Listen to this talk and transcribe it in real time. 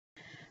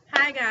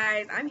Hi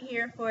guys, I'm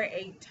here for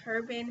a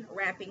turban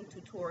wrapping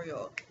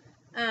tutorial.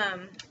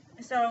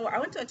 So I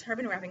went to a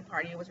turban wrapping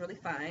party. It was really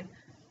fun.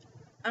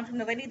 From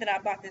the lady that I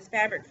bought this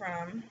fabric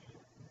from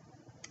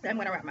that I'm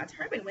gonna wrap my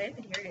turban with,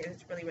 and here it is.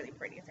 It's really, really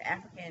pretty. It's an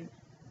African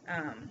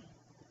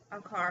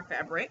Ankara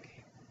fabric.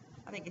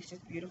 I think it's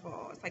just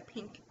beautiful. It's like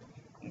pink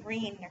and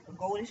green, like a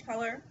goldish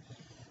color.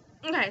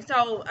 Okay,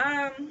 so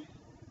I'm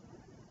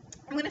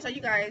gonna show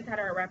you guys how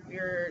to wrap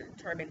your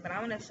turban, but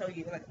I'm gonna show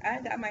you, like, I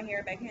got my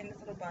hair back here in this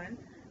little bun.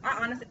 I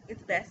honestly,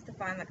 it's best to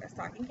find like a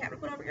stocking cap to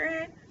put over your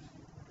head,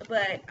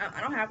 but I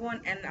don't have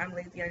one and I'm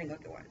lazy. I didn't go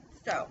get one,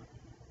 so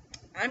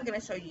I'm gonna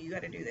show you how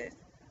to do this.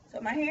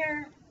 So my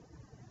hair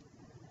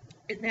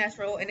is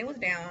natural and it was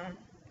down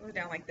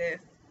like this,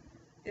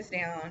 just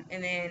down,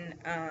 and then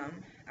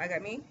I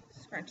got me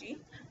scrunchie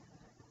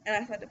and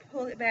I started to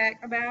pull it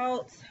back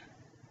about,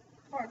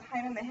 as far as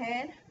height on the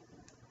head,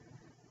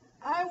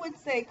 I would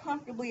say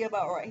comfortably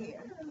about right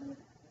here,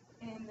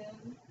 and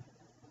then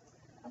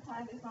I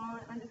tie this on.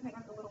 I just make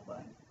like a little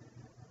bun.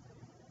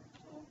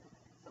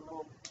 It's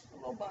a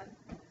little bun.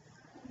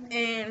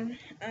 And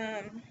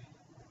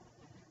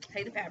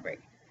take the fabric.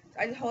 So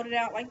I just hold it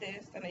out like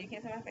this. I know you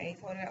can't see my face.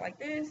 Hold it out like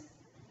this,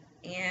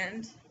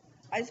 and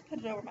I just put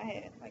it over my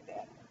head like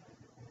that.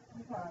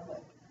 That's how I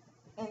look.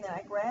 And then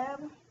I grab,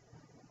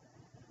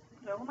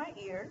 put it over my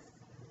ears.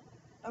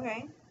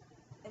 Okay.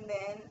 And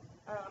then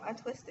I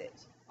twist it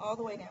all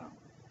the way down,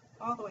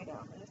 all the way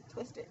down, and just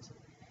twist it.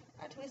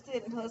 I twist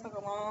it until it's like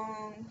a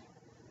long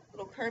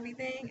little curvy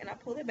thing, and I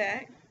pull it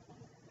back,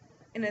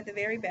 and at the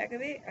very back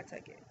of it, I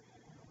tuck it.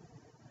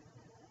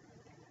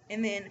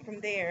 And then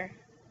from there,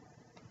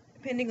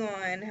 depending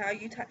on how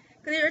you tie,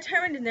 because your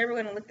turban is never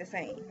going to look the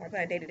same, like on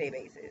a day-to-day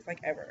basis,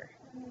 like ever.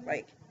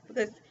 Like,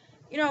 because,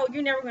 you know,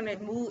 you're never going to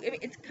move,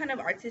 it's kind of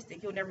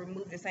artistic, you'll never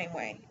move the same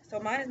way. So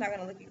mine is not going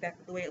to look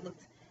exactly the way it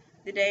looked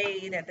the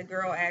day that the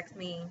girl asked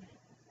me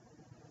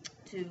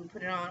to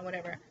put it on,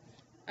 whatever.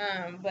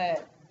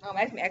 But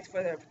asked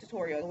for the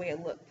tutorial, the way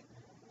it looked.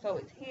 So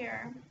it's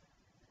here,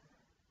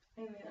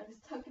 and then I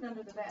just tuck it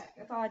under the back.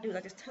 That's all I do.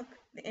 I just tuck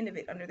the end of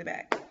it under the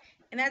back,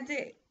 and that's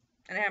it.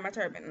 And I have my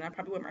turban, and I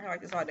probably wear my hair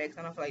like this all day because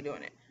I don't feel like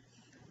doing it.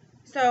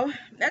 So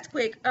that's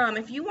quick.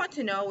 If you want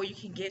to know where you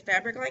can get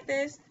fabric like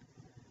this,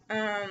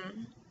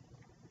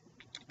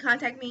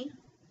 contact me,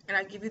 and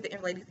I'll give you the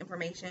lady's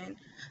information.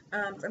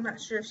 I'm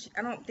not sure if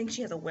I don't think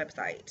she has a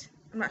website.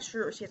 I'm not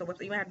sure if she has a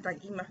website. You might have to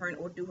like email her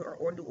or do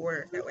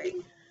orders that way.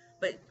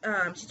 But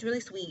she's really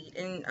sweet,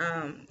 and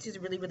she's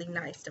really, really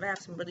nice. I have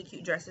some really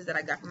cute dresses that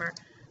I got from her.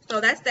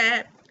 So that's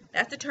that.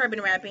 That's the turban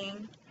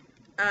wrapping.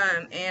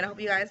 And I hope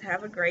you guys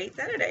have a great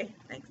Saturday.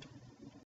 Thanks.